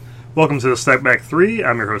Welcome to the Step Back 3.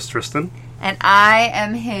 I'm your host, Tristan. And I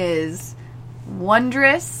am his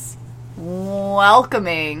wondrous,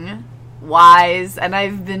 welcoming, wise, and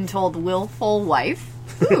I've been told willful wife.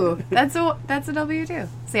 Ooh, that's a W too.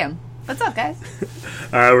 Sam, what's up, guys?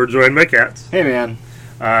 We're joined by Kat. Hey, man.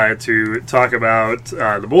 To talk about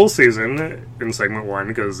the bowl season in segment 1,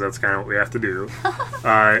 because that's kind of what we have to do.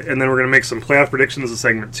 And then we're going to make some playoff predictions in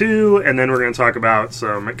segment 2, and then we're going to talk about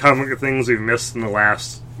some comic things we've missed in the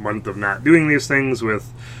last month of not doing these things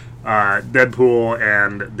with Deadpool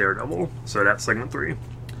and Daredevil. So that's segment 3.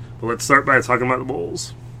 But let's start by talking about the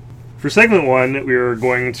bowls. For segment 1, we're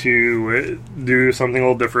going to do something a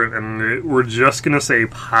little different, and we're just going to say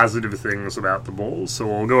positive things about the bowls. So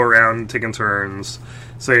we'll go around taking turns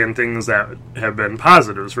saying things that have been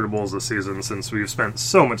positives for the bowls this season, since we've spent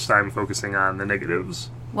so much time focusing on the negatives.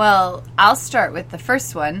 Well, I'll start with the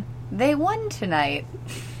first one. They won tonight.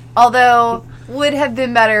 Although, would have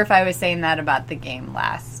been better if I was saying that about the game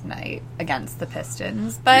last night against the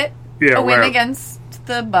Pistons. But a win against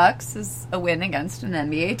the Bucks is a win against an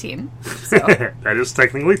NBA team. So. That is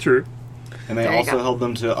technically true. And they also held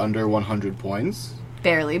them to under 100 points.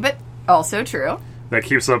 Barely, but also true. That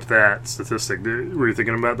keeps up that statistic. Were you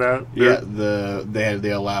thinking about that? Yeah,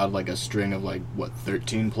 they allowed like a string of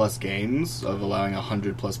 13 plus games of allowing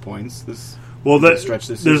 100 plus points this stretch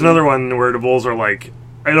this season. There's another one where the Bulls are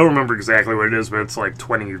I don't remember exactly what it is, but it's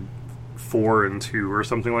 24-2 or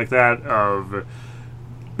something like that.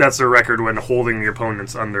 That's their record when holding the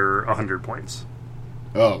opponents under 100 points.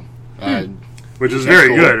 Oh. Which is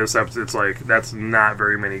very good, except it's that's not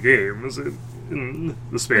very many games in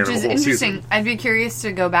the span of a whole season. Which is interesting. I'd be curious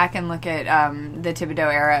to go back and look at the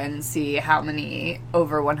Thibodeau era and see how many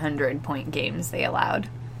over 100-point games they allowed.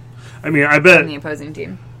 I mean, I bet from the opposing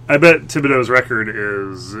team. I bet Thibodeau's record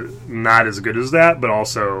is not as good as that, but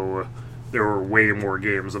also there were way more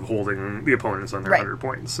games of holding the opponents under 100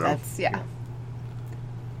 points. So. That's,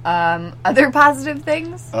 other positive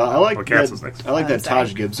things? I like that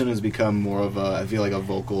Taj Gibson has become more of a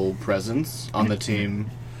vocal presence on the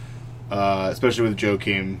team, especially with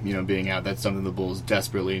Joakim, being out. That's something the Bulls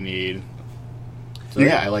desperately need. So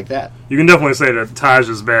I like that. You can definitely say that Taj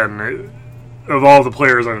has been, of all the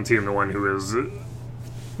players on the team, the one who has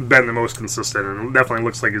been the most consistent, and definitely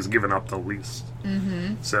looks like he's given up the least.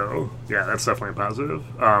 Mm-hmm. So that's definitely a positive.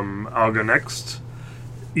 I'll go next.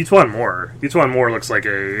 Etuan Moore looks like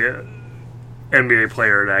a NBA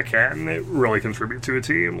player that can really contribute to a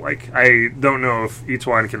team. I don't know if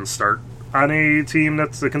Etuan can start on a team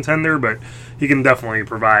that's a contender, but he can definitely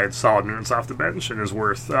provide solid minutes off the bench and is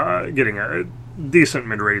worth getting a decent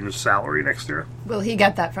mid-range salary next year. Will he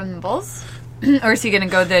get that from the Bulls? Or is he going to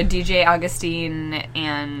go the DJ Augustine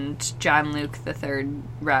and John Luke III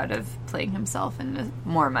route of playing himself into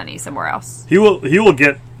more money somewhere else? He will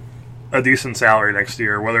get a decent salary next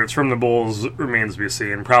year. Whether it's from the Bulls remains to be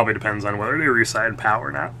seen. Probably depends on whether they re-sign Powell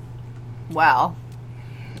or not. Wow.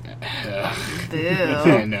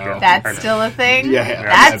 Boo. No. That's still a thing? Yeah.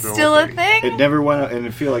 That's still a thing? It never went out, and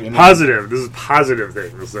I feel like... Positive. This is positive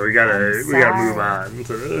things, so we gotta move on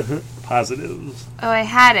to the positives. Oh, I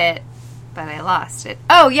had it, but I lost it.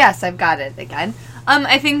 Oh, yes, I've got it again.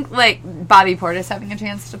 I think, Bobby Portis having a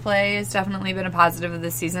chance to play has definitely been a positive of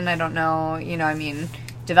this season. I don't know,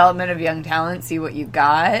 development of young talent, see what you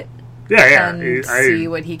got. Yeah. And see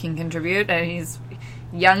what he can contribute. And he's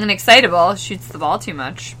young and excitable, shoots the ball too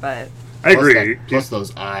much, but... I agree. Plus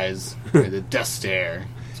those eyes, the death stare.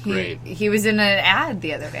 It's great. He was in an ad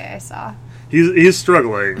the other day I saw. He's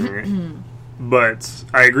struggling, but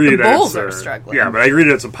I agree the that Bulls are struggling. Yeah, but I agree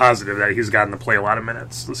that it's a positive that he's gotten to play a lot of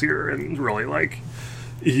minutes this year, and really,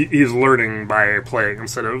 he's learning by playing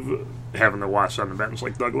instead of having to watch on the bench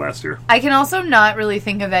like Doug last year. I can also not really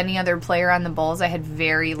think of any other player on the Bulls I had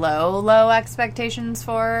very low expectations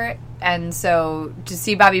for, and so to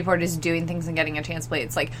see Bobby Portis doing things and getting a chance to play,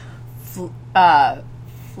 it's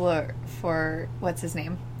what's his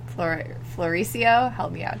name? Floricio?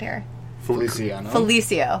 Help me out here.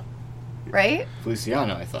 Felicio. Right?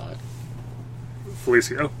 Feliciano, I thought.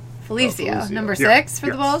 Felicio, number 6 for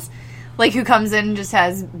the Bulls. Who comes in and just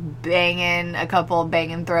has bang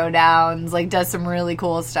and throw downs, does some really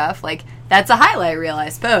cool stuff. That's a highlight reel, I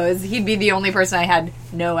suppose. He'd be the only person I had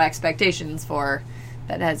no expectations for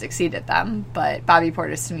that has exceeded them. But Bobby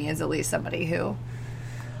Portis, to me, is at least somebody who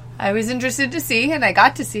I was interested to see, and I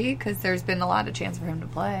got to see, because there's been a lot of chance for him to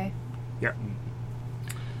play. Yeah.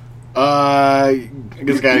 I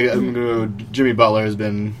guess Jimmy Butler has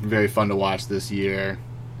been very fun to watch this year.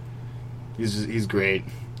 He's great.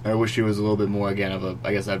 I wish he was a little bit more, again, of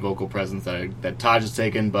that vocal presence that Taj has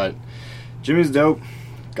taken, but Jimmy's dope.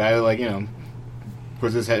 Guy who,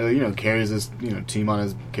 puts his head, carries his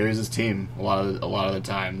carries his team a lot of the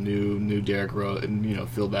time. New Derek Rose, and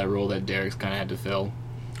filled that role that Derek's kind of had to fill,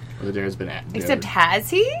 or that Derek's been at. Except has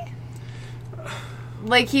he?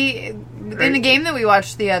 Like in the game that we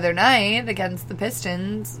watched the other night against the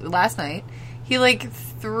Pistons last night, he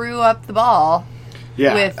threw up the ball.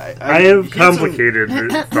 Yeah, I have complicated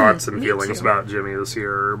thoughts and feelings about Jimmy this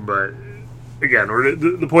year, but again,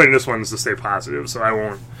 the point of this one is to stay positive, so I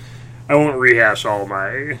won't rehash all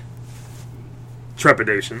my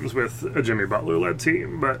trepidations with a Jimmy Butler-led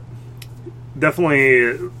team, but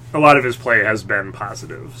definitely a lot of his play has been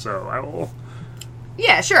positive, so I will...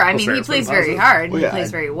 Yeah, sure. I mean, he plays very hard. He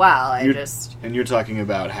plays very well. And you're talking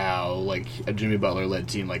about how, a Jimmy Butler-led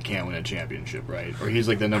team, can't win a championship, right? Or he's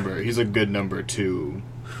a good number 2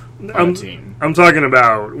 on a team. I'm talking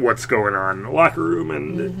about what's going on in the locker room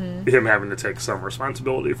and him having to take some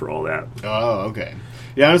responsibility for all that. Oh, okay.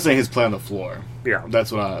 Yeah, I'm just saying his play on the floor. Yeah.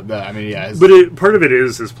 That's what yeah. But part of it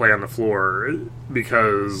is his play on the floor,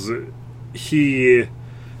 because he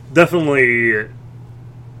definitely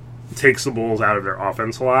takes the Bulls out of their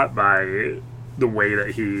offense a lot by the way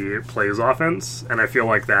that he plays offense, and I feel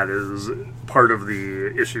like that is part of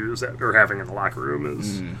the issues that they're having in the locker room.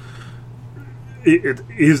 Is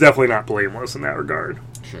he's definitely not blameless in that regard.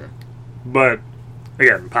 Sure. But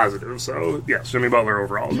again, positive. So yes, Jimmy Butler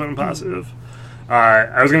overall has been positive.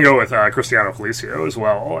 I was going to go with Cristiano Felicio as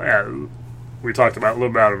well. As we talked about a little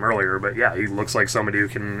about him earlier, but yeah, he looks like somebody who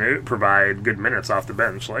can provide good minutes off the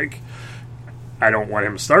bench. I don't want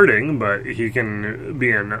him starting, but he can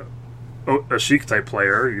be a chic type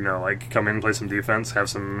player, come in, play some defense, have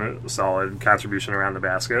some solid contribution around the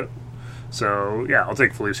basket. So, yeah, I'll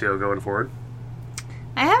take Felicio going forward.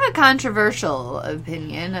 I have a controversial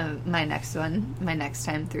opinion of my next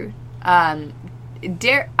time through. I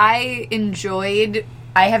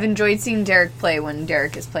have enjoyed seeing Derek play when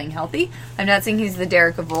Derek is playing healthy. I'm not saying he's the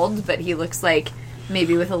Derek of old, but he looks like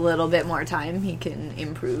maybe with a little bit more time he can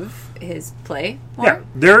improve his play more. Yeah,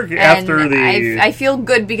 Derek, I feel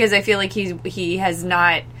good because I feel like he has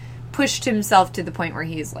not pushed himself to the point where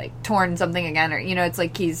he's torn something again, or it's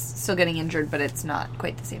he's still getting injured, but it's not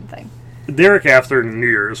quite the same thing. Derek after New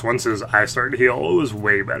Year's, once his eye started to heal, was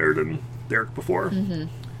way better than Derek before. Mm-hmm.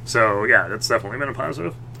 So yeah, that's definitely been a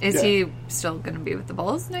positive. Is he still going to be with the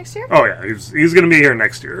Bulls next year? Oh yeah, he's going to be here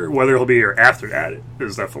next year. Whether he'll be here after that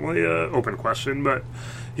is definitely an open question. But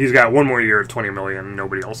he's got one more year at $20 million.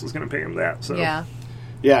 Nobody else is going to pay him that. So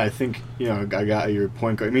yeah, I think I got your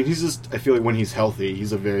point guard. I mean, I feel like when he's healthy,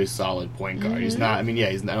 he's a very solid point guard. Mm-hmm. He's not. I mean,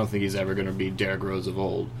 I don't think he's ever going to be Derrick Rose of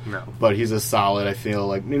old. No, but he's a solid. I feel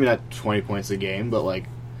like maybe not 20 points a game, but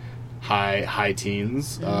high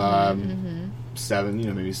teens.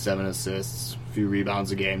 7, maybe 7 assists, a few rebounds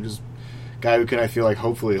a game. Just guy who can, I feel like,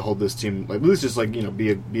 hopefully hold this team, at least just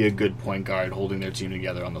be a good point guard, holding their team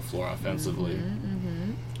together on the floor offensively.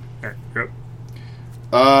 Yep.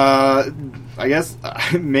 I guess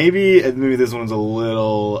maybe this one's a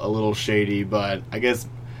little shady, but I guess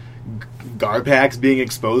Garpax being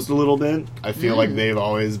exposed a little bit. I feel like they've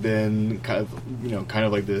always been kind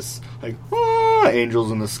of like this, angels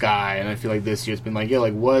in the sky, and I feel like this year it's been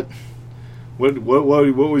what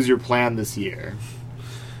was your plan this year?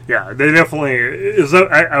 Yeah, they definitely...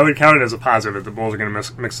 I would count it as a positive that the Bulls are going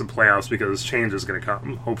to mix the playoffs because change is going to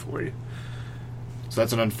come, hopefully. So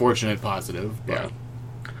that's an unfortunate positive. But.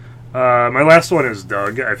 Yeah. My last one is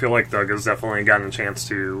Doug. I feel like Doug has definitely gotten a chance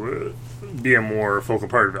to be a more focal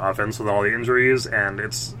part of the offense with all the injuries, and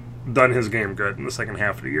it's done his game good in the second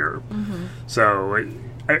half of the year. Mm-hmm. So...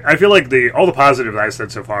 I feel like all the positives I said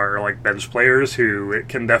so far are bench players who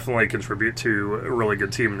can definitely contribute to a really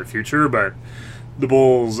good team in the future, but the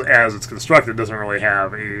Bulls, as it's constructed, doesn't really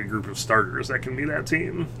have a group of starters that can be that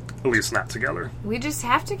team, at least not together. We just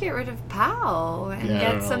have to get rid of Powell and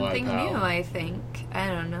get something new, I think. I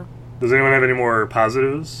don't know. Does anyone have any more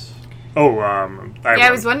positives? Oh,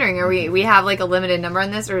 I was wondering, are we have a limited number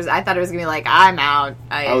on this, or I thought it was gonna be I'm out.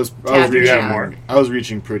 I was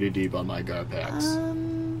reaching pretty deep on my Garpax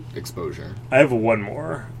exposure. I have one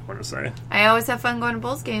more I want to say. I always have fun going to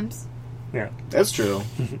Bulls games. Yeah, that's true.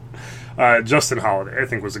 Justin Holiday, I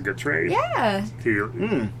think, was a good trade. Yeah,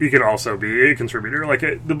 he can also be a contributor.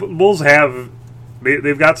 The Bulls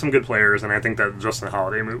they've got some good players, and I think that Justin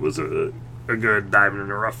Holiday was a good diamond in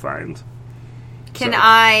the rough find. Can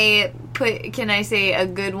I say a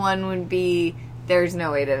good one would be? There's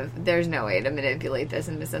no way to manipulate this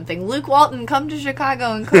into something. Luke Walton, come to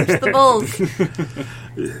Chicago and coach the Bulls.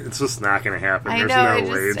 It's just not going to happen. There's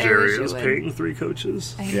no way Jerry is paying 3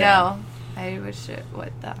 coaches. I know. I wish it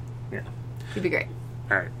would, though. Yeah. It'd be great.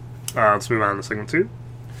 All right. Let's move on to segment 2.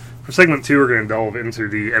 For segment 2, we're going to delve into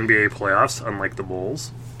the NBA playoffs, unlike the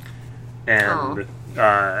Bulls, and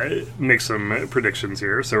make some predictions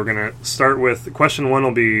here. So we're going to start with question 1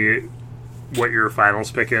 will be what your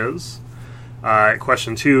finals pick is.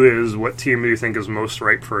 Question 2 is what team do you think is most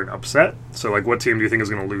ripe for an upset? So, like, what team do you think is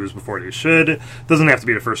going to lose before they should? Doesn't have to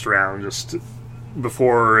be the first round, just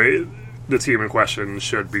before the team in question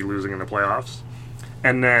should be losing in the playoffs.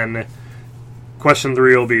 And then question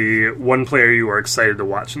 3 will be one player you are excited to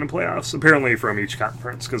watch in the playoffs, apparently from each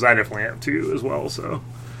conference, because I definitely have 2 as well, so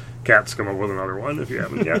Kat's come up with another one if you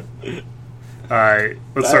haven't yet.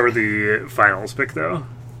 Let's start with the finals pick, though.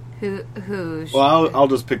 Who? Well, I'll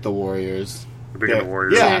just pick the Warriors. We're picking the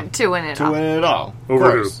Warriors. Yeah. To win it To all. win it all.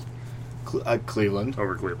 Over who? Cleveland.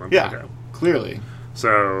 Over Cleveland. Yeah, Okay. clearly.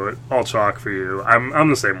 So, all chalk for you. I'm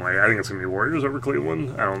the same way. I think it's going to be Warriors over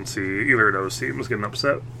Cleveland. I don't see either of those teams getting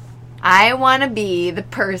upset. I want to be the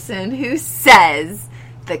person who says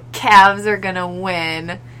the Cavs are going to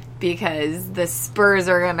win because the Spurs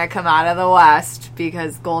are going to come out of the West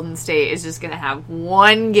because Golden State is just going to have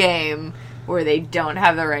one game where they don't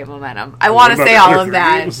have the right momentum. I want to say all of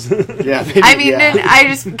that. Yeah, I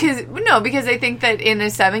mean, because I think that in a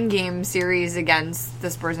 7-game series against the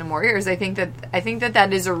Spurs and Warriors, I think that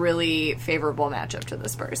is a really favorable matchup to the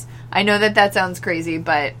Spurs. I know that sounds crazy,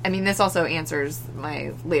 but I mean, this also answers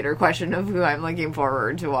my later question of who I'm looking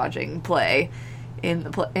forward to watching play in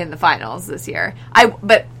the finals this year.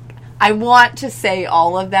 I want to say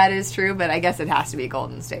all of that is true, but I guess it has to be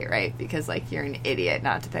Golden State, right? Because, like, you're an idiot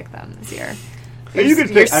not to pick them this year.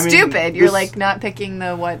 You're stupid. You're, like, not picking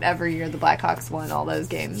the whatever year the Blackhawks won all those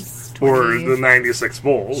games. Or the 96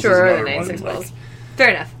 Bulls. Sure, the 96 Bulls. Fair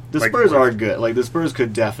enough. The Spurs are good. Like, the Spurs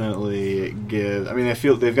could definitely give... I mean, I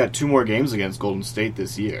feel they've got 2 more games against Golden State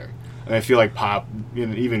this year. And I feel like Pop,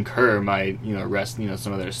 even Kerr might, rest,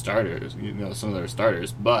 some of their starters,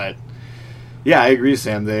 but... Yeah, I agree,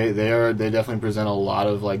 Sam. They definitely present a lot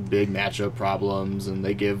of like big matchup problems, and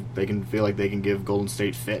they can feel like they can give Golden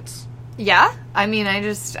State fits. Yeah, I mean, I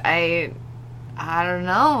don't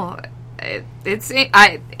know.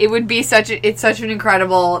 It would be such an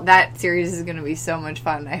incredible, that series is going to be so much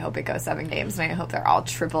fun. I hope it goes 7 games, and I hope they're all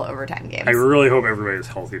triple overtime games. I really hope everybody's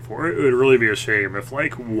healthy for it. It would really be a shame if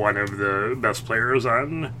like one of the best players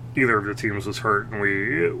on either of the teams was hurt and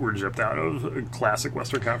we were gypped out of a classic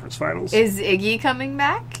Western Conference Finals. Is Iggy coming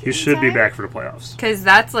back? He should be back for the playoffs. Because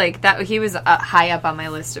that's like that. He was high up on my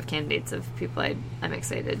list of candidates of people I'm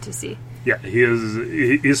excited to see. Yeah, he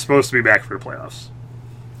is. He's supposed to be back for the playoffs.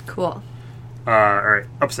 Cool. All right,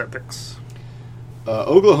 upset picks.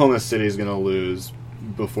 Oklahoma City is going to lose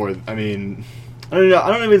before. I mean, I don't know.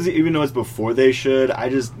 I don't even know it's before they should.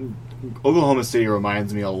 Oklahoma City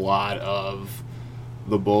reminds me a lot of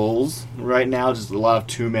the Bulls right now. Just a lot of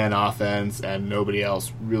 2-man offense, and nobody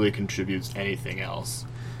else really contributes anything else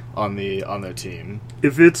on their team.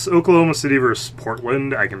 If it's Oklahoma City versus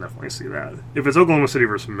Portland, I can definitely see that. If it's Oklahoma City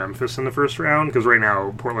versus Memphis in the first round, because right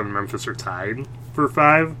now Portland and Memphis are tied for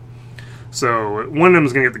 5. So one of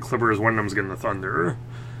them's going to get the Clippers, one of them's getting the Thunder.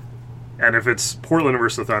 And if it's Portland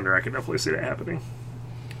versus the Thunder, I can definitely see that happening.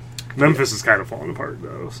 Memphis is kind of falling apart,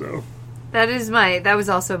 though, so... That was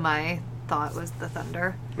also my thought, was the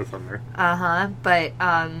Thunder. The Thunder. Uh-huh, but,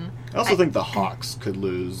 I also think the Hawks could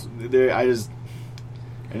lose.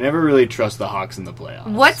 I never really trust the Hawks in the playoffs.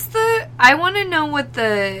 I want to know what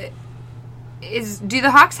do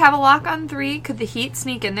the Hawks have a lock on 3? Could the Heat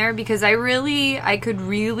sneak in there? Because I could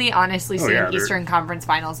really honestly see an Eastern Conference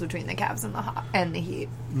Finals between the Cavs and the Heat.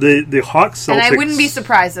 The Hawks, Celtics... And I wouldn't be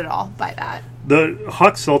surprised at all by that. The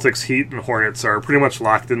Hawks, Celtics, Heat, and Hornets are pretty much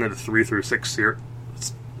locked into the 3 through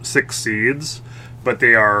 6 seeds, but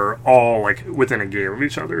they are all like within a game of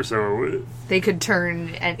each other, so... They could turn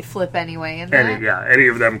and flip anyway in that? Any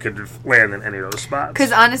of them could land in any of those spots.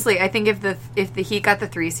 Because honestly, I think if the Heat got the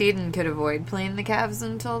 3 seed and could avoid playing the Cavs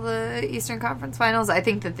until the Eastern Conference Finals, I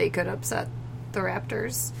think that they could upset the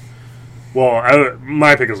Raptors. Well,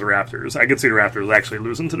 my pick is the Raptors. I could see the Raptors actually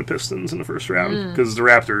losing to the Pistons in the first round, because the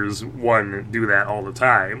Raptors, 1, do that all the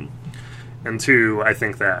time, and 2, I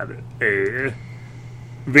think that a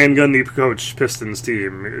Van Gundy coach Pistons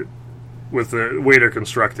team, with the way they're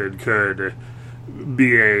constructed, could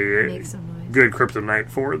be a good kryptonite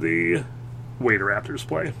for the way the Raptors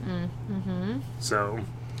play. Mm-hmm. So,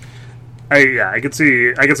 I could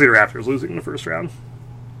see the Raptors losing in the first round.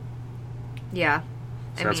 Yeah.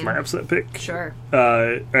 So that's my upset pick. Sure.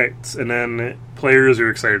 Right, and then players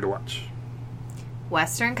you're excited to watch.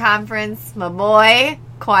 Western Conference, my boy,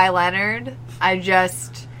 Kawhi Leonard.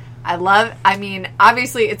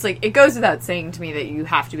 Obviously, it's like, it goes without saying to me that you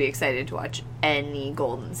have to be excited to watch any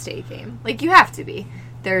Golden State game. Like, you have to be.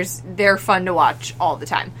 they're fun to watch all the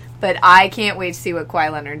time. But I can't wait to see what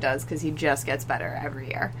Kawhi Leonard does because he just gets better every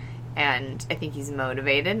year. And I think he's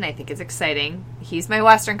motivated, and I think it's exciting. He's my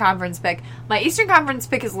Western Conference pick. My Eastern Conference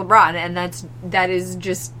pick is LeBron, and that is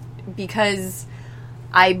just because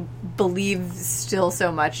I believe still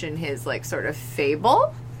so much in his, like, sort of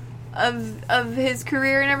fable of his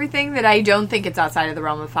career and everything that I don't think it's outside of the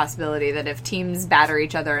realm of possibility that if teams batter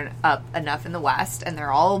each other up enough in the West, and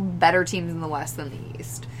they're all better teams in the West than the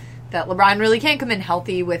East, that LeBron really can't come in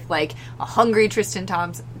healthy with, like, a hungry Tristan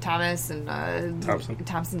Thomas and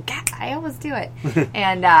Thompson. God, I always do it.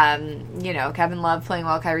 And, Kevin Love playing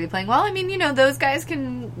well, Kyrie playing well. I mean, those guys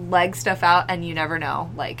can leg stuff out, and you never know.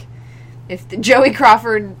 Like, if Joey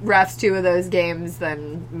Crawford refs 2 of those games,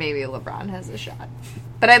 then maybe LeBron has a shot.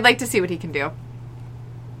 But I'd like to see what he can do.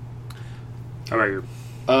 How about you?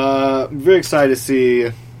 I'm very excited to see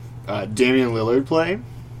Damian Lillard play.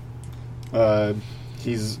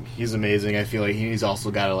 He's amazing. I feel like he's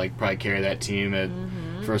also got to, like, probably carry that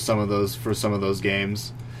team for some of those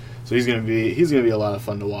games. So he's gonna be a lot of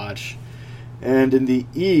fun to watch. And in the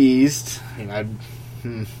East,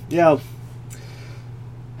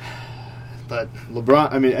 but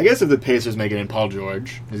LeBron. I mean, I guess if the Pacers make it in, Paul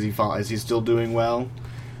George is he still doing well?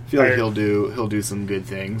 I feel like he'll do some good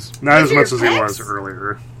things. Not as much as he was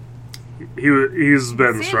earlier. He's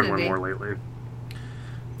been struggling more lately.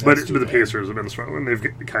 But the Pacers have been struggling. They've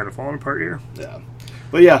kind of fallen apart here. Yeah.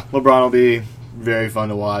 But yeah, LeBron will be very fun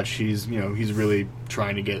to watch. He's really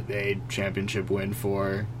trying to get a championship win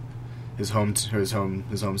for his home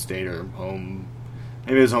state or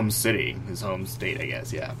maybe his home city, his home state, I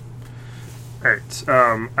guess. Yeah. All right.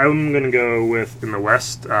 I'm going to go with in the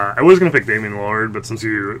West. I was going to pick Damian Lillard, but since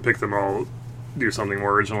you picked them, I'll do something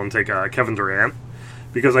more original and take Kevin Durant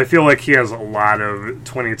because I feel like he has a lot of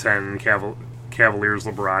 2010 Cavaliers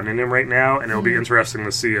LeBron in him right now, and it'll be interesting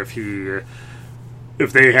to see if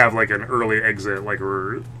they have, like, an early exit, like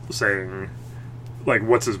we're saying, like,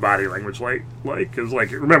 what's his body language like? Because,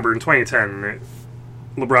 like, remember in 2010,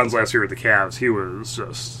 LeBron's last year with the Cavs,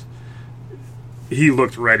 he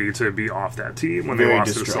looked ready to be off that team when they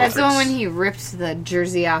lost to the Celtics. That's the one when he ripped the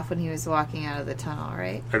jersey off when he was walking out of the tunnel,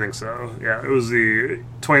 right? I think so. Yeah, it was the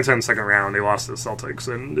 2010 second round. They lost to the Celtics,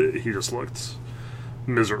 and he just looked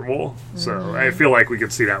miserable. So I feel like we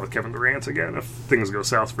could see that with Kevin Durant again if things go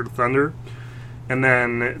south for the Thunder. And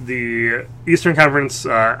then the Eastern Conference,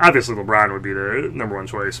 obviously LeBron would be the number one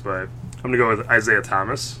choice, but I'm going to go with Isaiah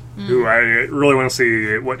Thomas, who I really want to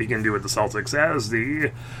see what he can do with the Celtics as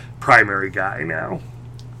the primary guy now.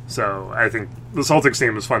 So I think the Celtics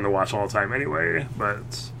team is fun to watch all the time anyway,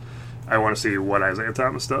 but I want to see what Isaiah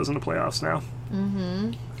Thomas does in the playoffs now.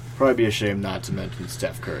 Mm-hmm. Probably be a shame not to mention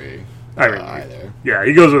Steph Curry. Either. Yeah,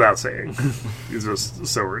 he goes without saying. He's just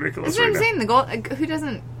so ridiculous. That's what I'm saying. Who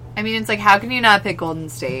doesn't? I mean, it's like, how can you not pick Golden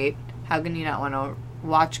State? How can you not want to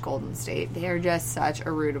watch Golden State? They are just such a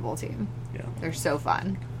rootable team. Yeah, they're so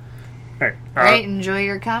fun. All right, enjoy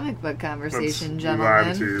your comic book conversation, gentlemen.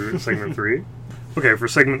 Let's move on to segment 3. Okay, for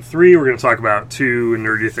segment 3, we're going to talk about 2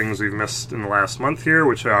 nerdy things we've missed in the last month here,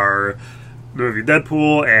 which are the movie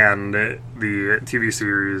Deadpool and the TV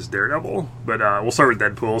series Daredevil. But we'll start with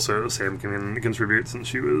Deadpool so Sam can contribute since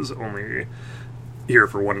she was only here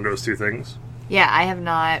for one of those 2 things. Yeah, I have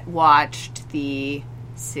not watched the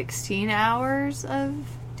 16 hours of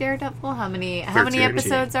Daredevil. How many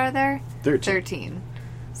episodes are there? 13.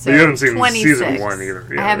 So you haven't seen 26. season 1 either.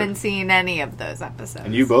 Yeah, I haven't seen any of those episodes.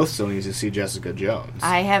 And you both still need to see Jessica Jones.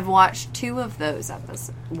 I have watched 2 of those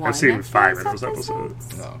episodes. I've seen 5 of those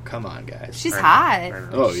episodes. Oh, come on, guys. She's hot.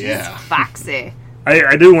 Oh, yeah. She's foxy.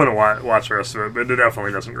 I do want to watch the rest of it, but it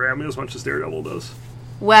definitely doesn't grab me as much as Daredevil does.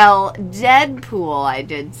 Well, Deadpool I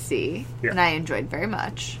did see, and I enjoyed very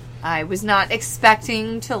much. I was not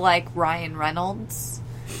expecting to like Ryan Reynolds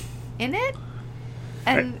in it,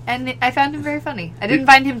 and I found him very funny. I didn't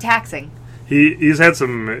find him taxing. He's had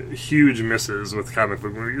some huge misses with comic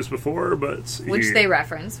book movies before, which they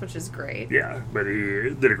reference, which is great. Yeah, but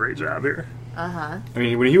he did a great job here. Uh-huh. I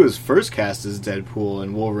mean, when he was first cast as Deadpool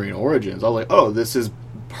in Wolverine Origins, I was like, oh, this is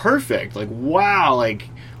perfect. Like, wow,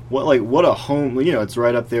 what a home, it's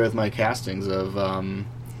right up there with my castings of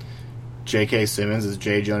J.K. Simmons as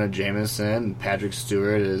J. Jonah Jameson, Patrick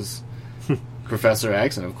Stewart as Professor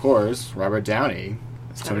X, and of course, Robert Downey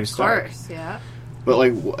as Tony Stark. Of course, yeah. But,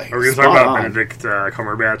 like, are we going to talk about Benedict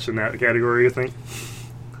Cumberbatch in that category, you think?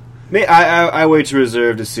 I wait to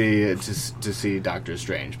reserve to see Doctor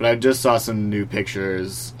Strange, but I just saw some new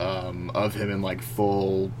pictures of him in, like,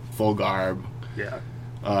 full garb. Yeah.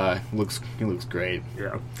 He looks great.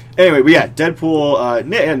 Yeah. Anyway, but yeah, Deadpool,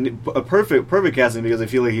 and a perfect casting because I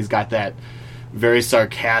feel like he's got that very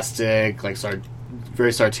sarcastic,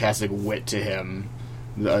 very sarcastic wit to him,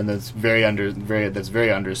 and that's very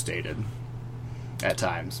understated at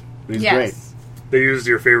times. But he's great. They used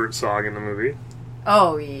your favorite song in the movie.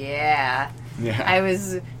 Oh yeah. Yeah. I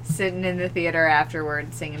was sitting in the theater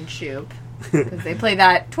afterwards singing "Shoop" because they play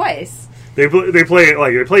that twice. They play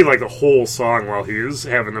the whole song while he's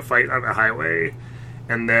having the fight on the highway,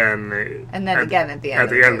 and then again at the end. At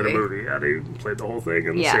the end of the movie, yeah, they played the whole thing,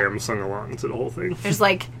 and Sam sung along to the whole thing. There's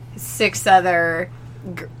like 6 other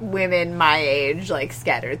women my age like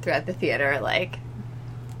scattered throughout the theater. Like,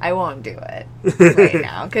 I won't do it right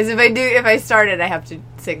now because if I start it, I have to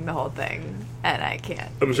sing the whole thing. And I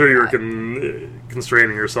can't. I'm sure you were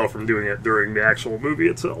constraining yourself from doing it during the actual movie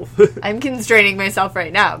itself. I'm constraining myself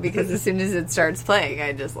right now because as soon as it starts playing,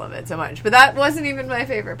 I just love it so much. But that wasn't even my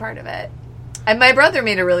favorite part of it. And my brother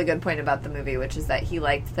made a really good point about the movie, which is that he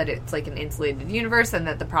liked that it's like an insulated universe and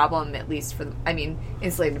that the problem, at least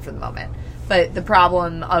insulated for the moment, but the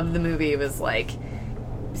problem of the movie was like,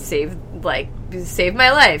 save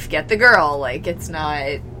my life, get the girl. Like, it's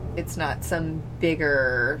not some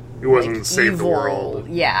bigger. It wasn't like, save evil, the world.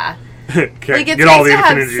 Yeah. Get nice all the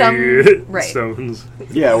Infinity Stones.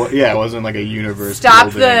 Yeah, it wasn't like a universe.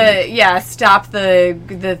 Stop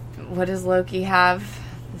the what does Loki have?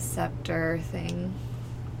 The scepter thing.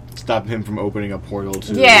 Stop him from opening a portal to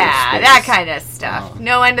space. That kind of stuff.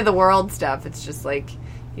 No end of the world stuff. It's just like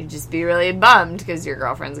you'd just be really bummed because your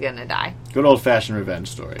girlfriend's gonna die. Good old fashioned revenge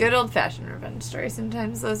story.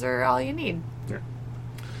 Sometimes those are all you need. Yeah.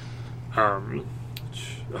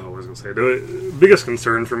 I was going to say, the biggest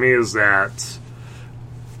concern for me is that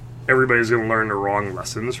everybody's going to learn the wrong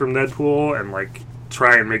lessons from Deadpool and, like,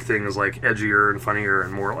 try and make things, like, edgier and funnier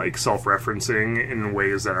and more, like, self-referencing in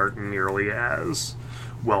ways that aren't nearly as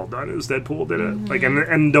well done as Deadpool did it. Like,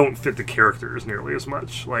 and don't fit the characters nearly as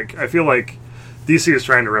much. Like, I feel like DC is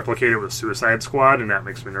trying to replicate it with Suicide Squad, and that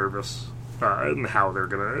makes me nervous. And how they're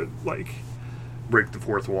going to, like, break the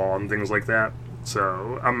fourth wall and things like that.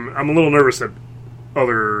 So I'm a little nervous that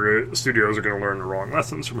other studios are going to learn the wrong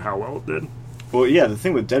lessons from how well it did. Well, yeah, the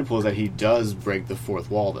thing with Deadpool is that he does break the fourth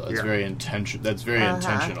wall, though. It's very intentional. That's very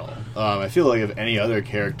intentional. I feel like if any other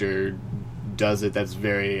character does it, that's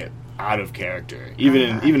very out of character.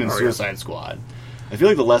 Even in Suicide Squad, I feel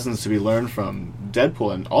like the lessons to be learned from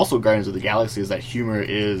Deadpool and also Guardians of the Galaxy is that humor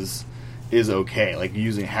is okay. Like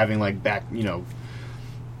having like back,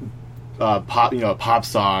 a pop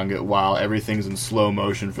song while everything's in slow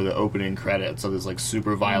motion for the opening credits of this like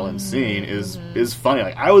super violent scene is funny.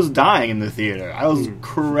 Like, I was dying in the theater. I was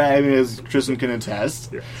crying, as Tristan can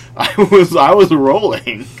attest. Yeah. I was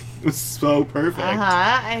rolling. It was so perfect.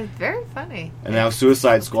 It's very funny. And now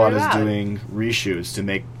Suicide Squad is doing reshoots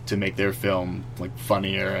to make their film like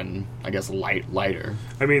funnier and I guess lighter.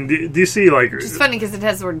 I mean, DC like it's funny because it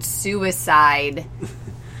has the word suicide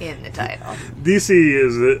in the title. DC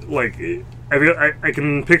is like, I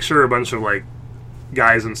can picture a bunch of like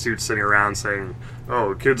guys in suits sitting around saying,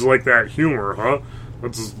 "Oh, kids like that humor, huh?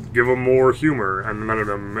 Let's give them more humor," and none of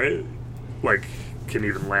them like can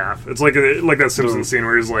even laugh. It's like that Simpsons scene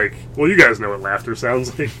where he's like, "Well, you guys know what laughter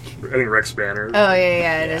sounds like." I think Rex Banner. Oh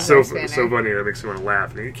yeah, it is so Rex Banner. So funny that makes you want to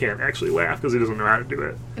laugh, and he can't actually laugh because he doesn't know how to do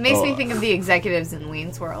it. It makes me think of the executives in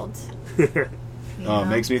Wayne's World. It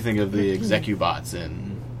makes me think of the Execubots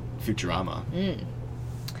in Futurama.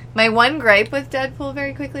 My one gripe with Deadpool,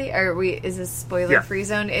 very quickly, is this spoiler-free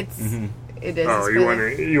zone? It is. Oh, you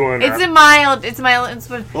want? It's a mild.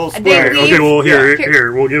 Well, okay. Well,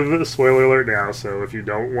 here, we'll give a spoiler alert now. So if you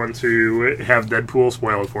don't want to have Deadpool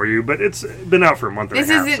spoiled for you, but it's been out for a month and a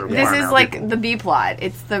half. This is like the B plot.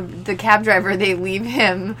 It's the cab driver. They leave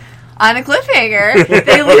him on a cliffhanger.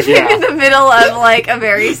 They leave him in the middle of like a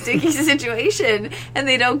very sticky situation, and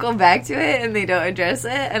they don't go back to it, and they don't address it.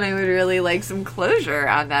 And I would really like some closure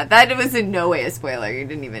on that. That was in no way a spoiler. You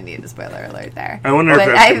didn't even need a spoiler alert there. I wonder if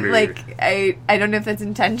that's gonna be... I don't know if that's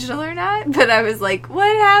intentional or not, but I was like,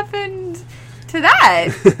 what happened to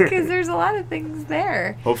that? Because there's a lot of things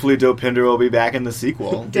there. Hopefully Dopinder will be back in the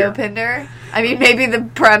sequel. Dopinder? I mean, maybe the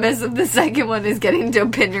premise of the second one is getting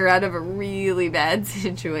Dopinder out of a really bad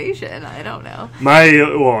situation. I don't know. I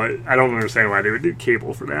don't understand why they would do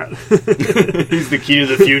Cable for that. He's the key to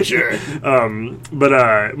the future.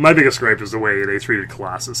 But my biggest gripe is the way they treated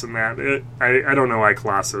Colossus in that. I don't know why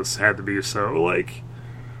Colossus had to be so, like,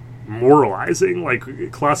 moralizing.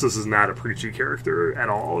 Like, Colossus is not a preachy character at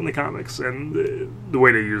all in the comics, and the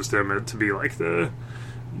way they used him to be like the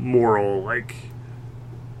moral, like,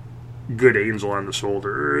 good angel on the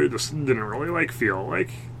shoulder just didn't really like feel like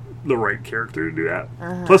the right character to do that.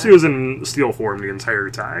 Plus, he was in steel form the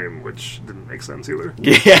entire time, which didn't make sense either.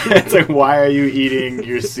 Yeah, it's like, why are you eating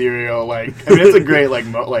your cereal? Like, I mean, it's a great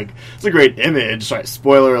it's a great image. Sorry,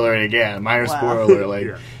 spoiler alert again. Minor spoiler alert.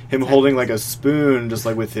 Like him holding like a spoon, just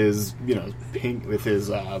like with his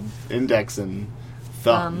index and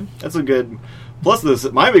thumb. That's a good. Plus,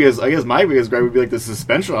 my biggest gripe would be like the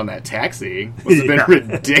suspension on that taxi must have been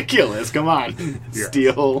ridiculous. Come on,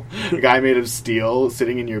 steel, a guy made of steel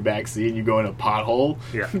sitting in your backseat, and you go in a pothole.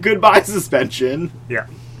 Yeah. Goodbye suspension. Yeah.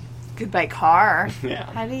 Goodbye car.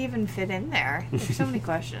 Yeah. How do you even fit in there? There's so many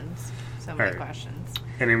questions. So many questions.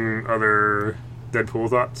 Any other Deadpool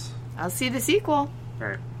thoughts? I'll see the sequel. All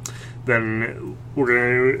right. Then we're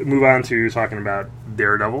going to move on to talking about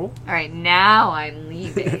Daredevil. All right, now I'm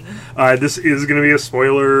leaving. This is going to be a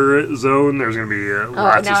spoiler zone. There's going to be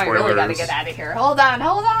lots of spoilers. I really got to get out of here. Hold on.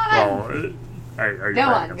 Well, go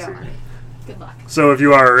on. Good luck. So if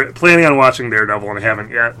you are planning on watching Daredevil and haven't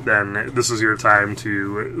yet, then this is your time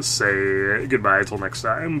to say goodbye until next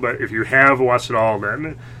time. But if you have watched it all,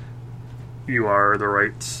 then you are the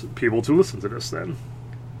right people to listen to this then.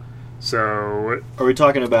 So, are we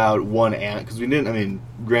talking about one? Because we didn't. I mean,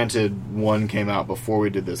 granted, one came out before we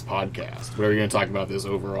did this podcast. But are we going to talk about this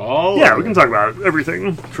overall? Yeah, we can talk about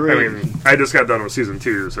everything. Great. I mean, I just got done with season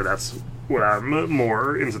 2, so that's what I'm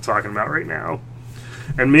more into talking about right now.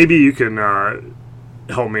 And maybe you can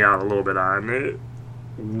help me out a little bit on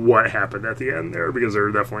what happened at the end there, because there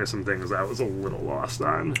are definitely some things I was a little lost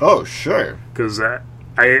on. Oh, sure. Because I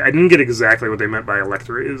didn't get exactly what they meant by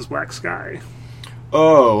Elektra is Black Sky.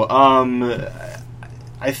 Oh,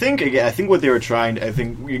 I think what they were trying to,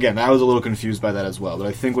 again, I was a little confused by that as well, but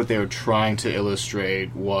I think what they were trying to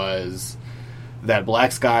illustrate was that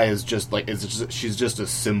Black Sky is just like, she's just a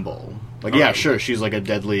symbol. Like, yeah, sure, she's like a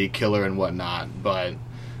deadly killer and whatnot, but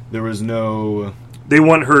there was no... They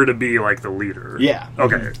want her to be like the leader. Yeah.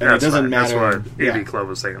 Okay, and it doesn't matter. That's what A.B. Club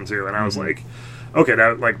was saying too, and I was like, okay,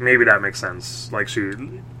 that like maybe that makes sense. Like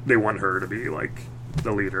they want her to be like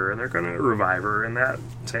the leader, and they're going to revive her in that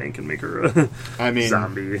tank and make her a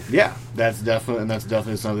zombie. Yeah, that's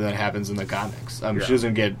definitely something that happens in the comics. She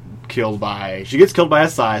doesn't get killed by... She gets killed by a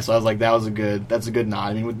Psy, so I was like, that's a good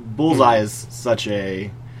nod. I mean, with Bullseye is such a...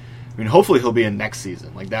 I mean, hopefully he'll be in next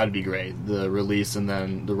season. Like, that would be great. The release and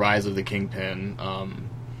then the rise of the Kingpin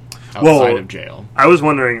outside of jail. I was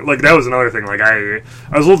wondering, like, that was another thing. Like, I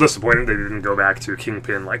was a little disappointed they didn't go back to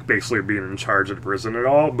Kingpin, like, basically being in charge of the prison at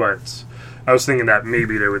all, but I was thinking that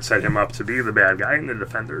maybe they would set him up to be the bad guy in the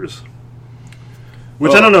Defenders.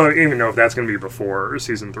 Which I don't even know if that's going to be before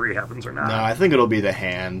season 3 happens or not. No, I think it'll be the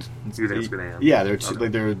Hand. You think it's going to Hand? Yeah, they're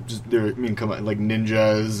come on, like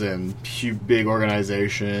ninjas and big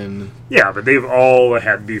organization. Yeah, but they've all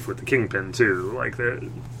had beef with the Kingpin too.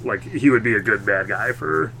 Like he would be a good bad guy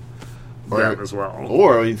for them as well.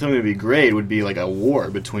 Or something that'd be great would be like a war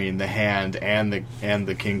between the Hand and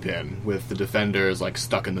the Kingpin, with the Defenders like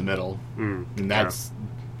stuck in the middle. And that's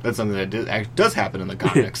something that does happen in the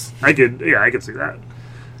comics. I could see that.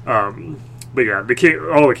 But yeah,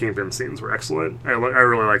 all the Kingpin scenes were excellent. I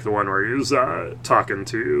really like the one where he was talking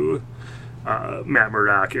to Matt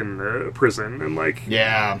Murdock in the prison, and like,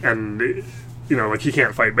 and like he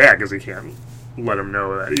can't fight back because he can't let him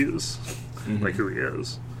know that he's like who he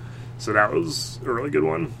is. So that was a really good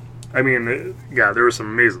one. I mean, there were some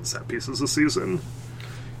amazing set pieces this season.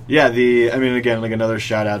 Yeah, again, like another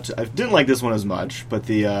shout out to... I didn't like this one as much, but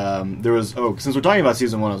there was... Oh, since we're talking about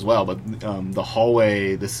season 1 as well, but the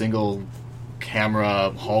hallway, the single camera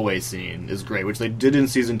hallway scene is great, which they did in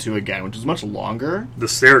season 2 again, which is much longer. The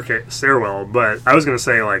stairwell, but I was going to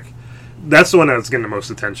say, like, that's the one that's getting the most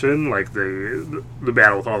attention, like the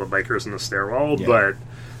battle with all the bikers in the stairwell, but...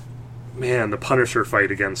 Man, the Punisher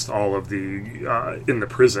fight against all of the in the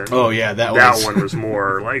prison. Oh yeah, that one was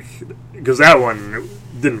more like, because that one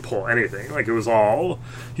didn't pull anything. Like it was all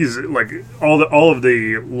he's like all of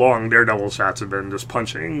the long Daredevil shots have been just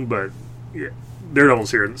punching, but Daredevil's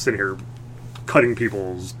sitting here cutting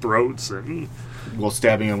people's throats and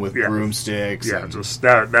stabbing them with broomsticks. Yeah, just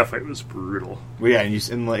that fight was brutal. Well, yeah, and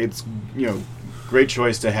it's great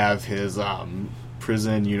choice to have his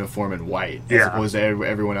prison uniform in white as opposed to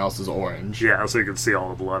everyone else's orange. Yeah, so you could see all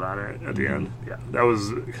the blood on it at the end. Yeah, that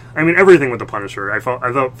was... I mean, everything with the Punisher, I felt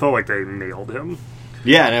like they nailed him.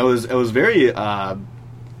 Yeah, and I was very, I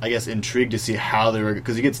guess, intrigued to see how they were...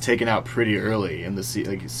 Because he gets taken out pretty early in the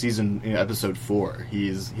season, episode 4.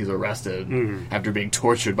 He's arrested after being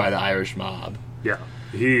tortured by the Irish mob. Yeah,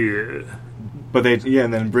 But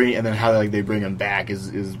and then how they bring him back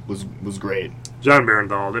was great. John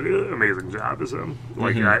Barenthal did an amazing job as him.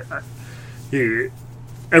 Like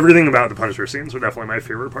everything about the Punisher scenes were definitely my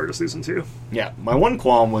favorite part of season 2. Yeah, my one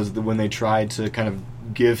qualm was when they tried to kind of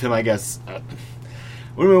give him, I guess, I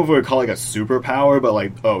don't know if we would call it like a superpower, but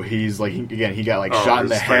like, oh, he's like, he got like shot in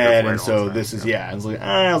the head, and so this is, I was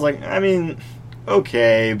like, I mean,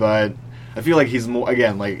 okay, but I feel like he's more,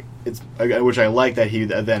 again, like, it's, which I like that he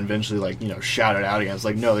then eventually, like, you know, shouted out again. It's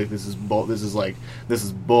like, no, like, this is bull,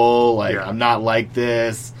 like, I'm not like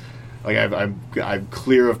this. Like, I'm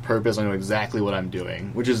clear of purpose. I know exactly what I'm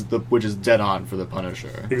doing, which is dead on for the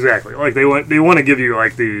Punisher. Exactly. Like they want to give you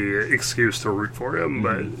like the excuse to root for him,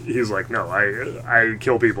 but he's like, no, I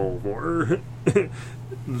kill people for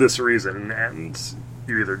this reason, and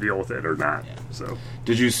you either deal with it or not. Yeah. So,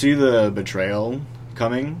 did you see the betrayal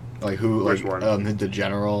coming? Like who? Which like one? The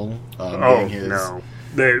general. Oh his... no,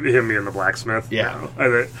 him being the blacksmith. Yeah,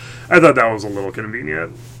 no. I thought that was a little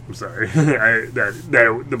convenient. I'm sorry.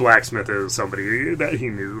 that the blacksmith is somebody that he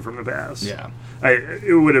knew from the past. Yeah.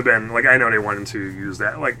 It would have been, like, I know they wanted to use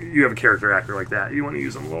that. Like, you have a character actor like that. You want to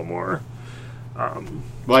use him a little more.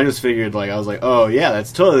 Well, I just figured, like, I was like, oh, yeah,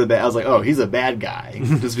 that's totally bad. I was like, oh, he's a bad guy.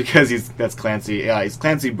 Just because that's Clancy. Yeah, he's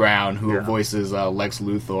Clancy Brown, who voices Lex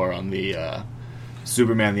Luthor on the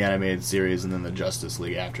Superman the Animated Series and then the Justice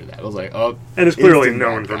League after that. I was like, oh. And it's clearly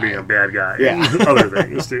known for being a bad guy. Yeah. And other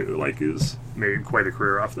things, too. Like, he's made quite a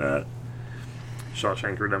career off that.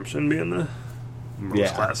 Shawshank Redemption being the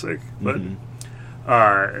most classic. But,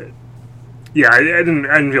 I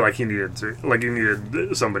didn't feel like he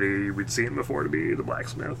needed somebody we'd seen before to be the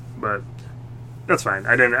blacksmith. But that's fine.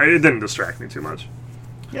 It didn't distract me too much.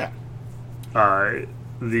 Yeah. I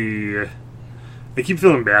keep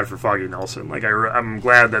feeling bad for Foggy Nelson. Like, I'm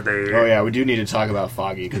glad that they... Oh, yeah, we do need to talk about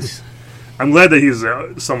Foggy, because... I'm glad that he's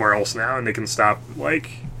somewhere else now, and they can stop,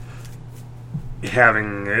 like,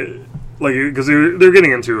 having... Like, because they're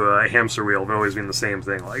getting into a hamster wheel of always being the same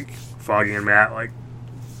thing. Like, Foggy and Matt, like,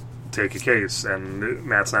 take a case, and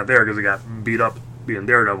Matt's not there because he got beat up being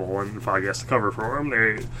Daredevil, and Foggy has to cover for him.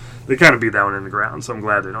 They kind of beat that one in the ground, so I'm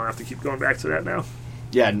glad they don't have to keep going back to that now.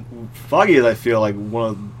 Yeah, Foggy is, I feel like, one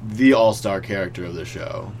of the all-star character of the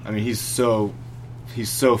show. I mean, he's so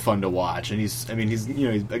fun to watch, and he's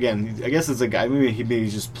again, I guess it's a guy. Maybe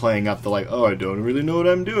he's just playing up the like, oh, I don't really know what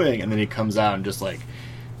I'm doing, and then he comes out and just like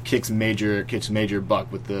kicks major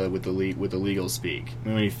buck with the legal speak. I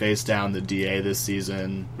mean, when he faced down the DA this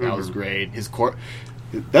season, that was great. His court.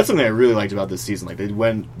 That's something I really liked about this season. Like they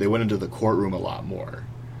went into the courtroom a lot more.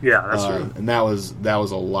 Yeah, that's true. And that was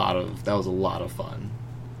a lot of fun.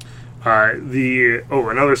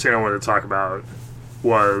 Another scene I wanted to talk about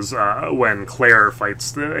was when Claire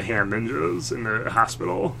fights the hand ninjas in the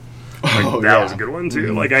hospital. Like, that was a good one too.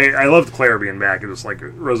 Mm-hmm. Like I loved Claire being back. It was like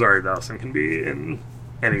Rosario Dawson can be in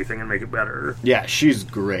anything and make it better. Yeah, she's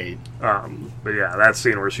great. But yeah, that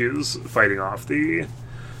scene where she's fighting off the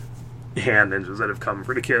hand ninjas that have come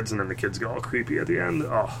for the kids, and then the kids get all creepy at the end.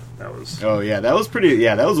 Oh, that was... Oh yeah, that was pretty...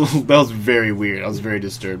 Yeah, that was very weird. I was very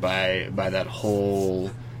disturbed by that whole...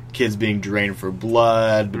 Kids being drained for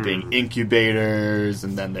blood, being incubators,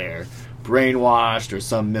 and then they're brainwashed or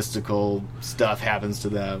some mystical stuff happens to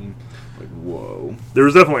them. Like, whoa. There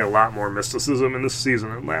was definitely a lot more mysticism in this season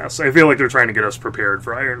than last. I feel like they're trying to get us prepared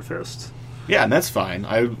for Iron Fist. Yeah, and that's fine.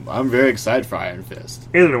 I'm very excited for Iron Fist.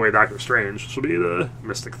 And in a way, Doctor Strange will be the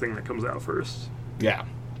mystic thing that comes out first. Yeah.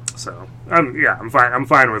 So, I'm fine. I'm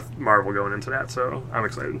fine with Marvel going into that, so I'm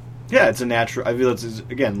excited. Yeah, it's a natural... I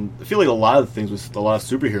feel like a lot of things with a lot of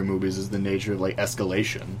superhero movies is the nature of, like,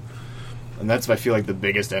 escalation. And that's, I feel like, the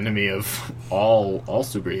biggest enemy of all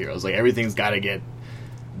superheroes. Like, everything's got to get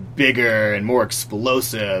bigger and more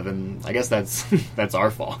explosive, and I guess that's our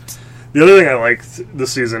fault. The other thing I liked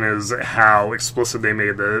this season is how explicit they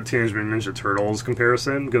made the Teenage Mutant Ninja Turtles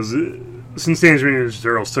comparison, because since Teenage Mutant Ninja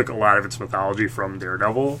Turtles took a lot of its mythology from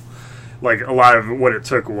Daredevil, like, a lot of what it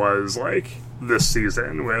took was, like... this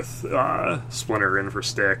season with Splinter in for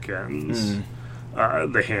Stick and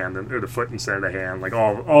the hand or the foot instead of the hand, like a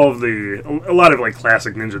lot of like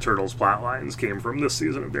classic Ninja Turtles plot lines came from this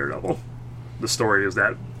season of Daredevil. The story is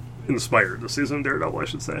that inspired the season of Daredevil, I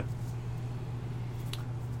should say.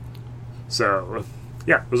 So,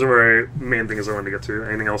 yeah, those are my main things I wanted to get to.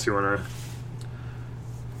 Anything else you want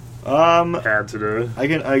to add to the? I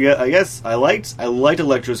guess I liked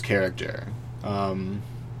Elektra's character.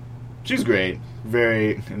 She's great,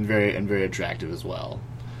 very attractive as well.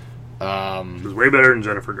 It was way better than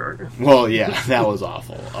Jennifer Garner. Well, yeah, that was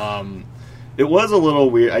awful. It was a little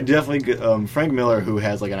weird. I definitely Frank Miller, who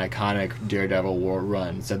has like an iconic Daredevil war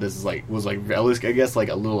run, said this was at least I guess like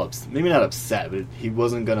a little maybe not upset, but he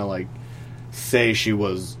wasn't gonna like say she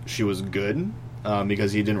was good.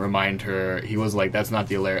 because he didn't remind her. He was like, "That's not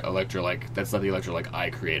the Electra like I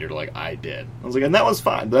created or like I did." I was like, and that was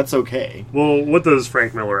fine. But that's okay. Well, what does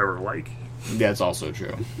Frank Miller ever like? That's also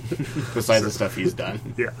true. Besides the stuff he's done.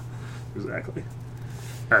 Yeah, exactly.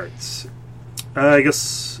 All right. I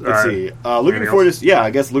guess. Let's see. Looking forward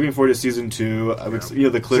to season 2.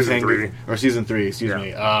 The cliffhanger season 3. Excuse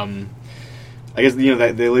me. I guess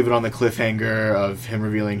that they leave it on the cliffhanger of him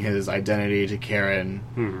revealing his identity to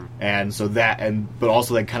Karen, and so but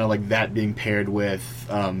also like kind of like that being paired with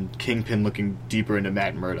Kingpin looking deeper into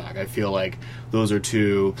Matt Murdock. I feel like those are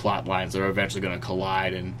 2 plot lines that are eventually going to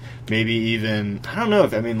collide, and maybe even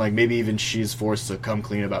maybe even she's forced to come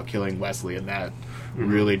clean about killing Wesley, and that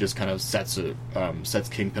really just kind of sets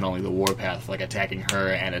Kingpin on the warpath, like attacking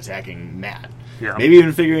her and attacking Matt. Yeah. Maybe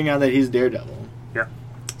even figuring out that he's Daredevil. Yeah.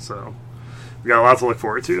 So. We got a lot to look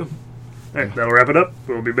forward to. All right, that'll wrap it up.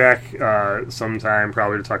 We'll be back sometime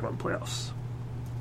probably to talk about the playoffs.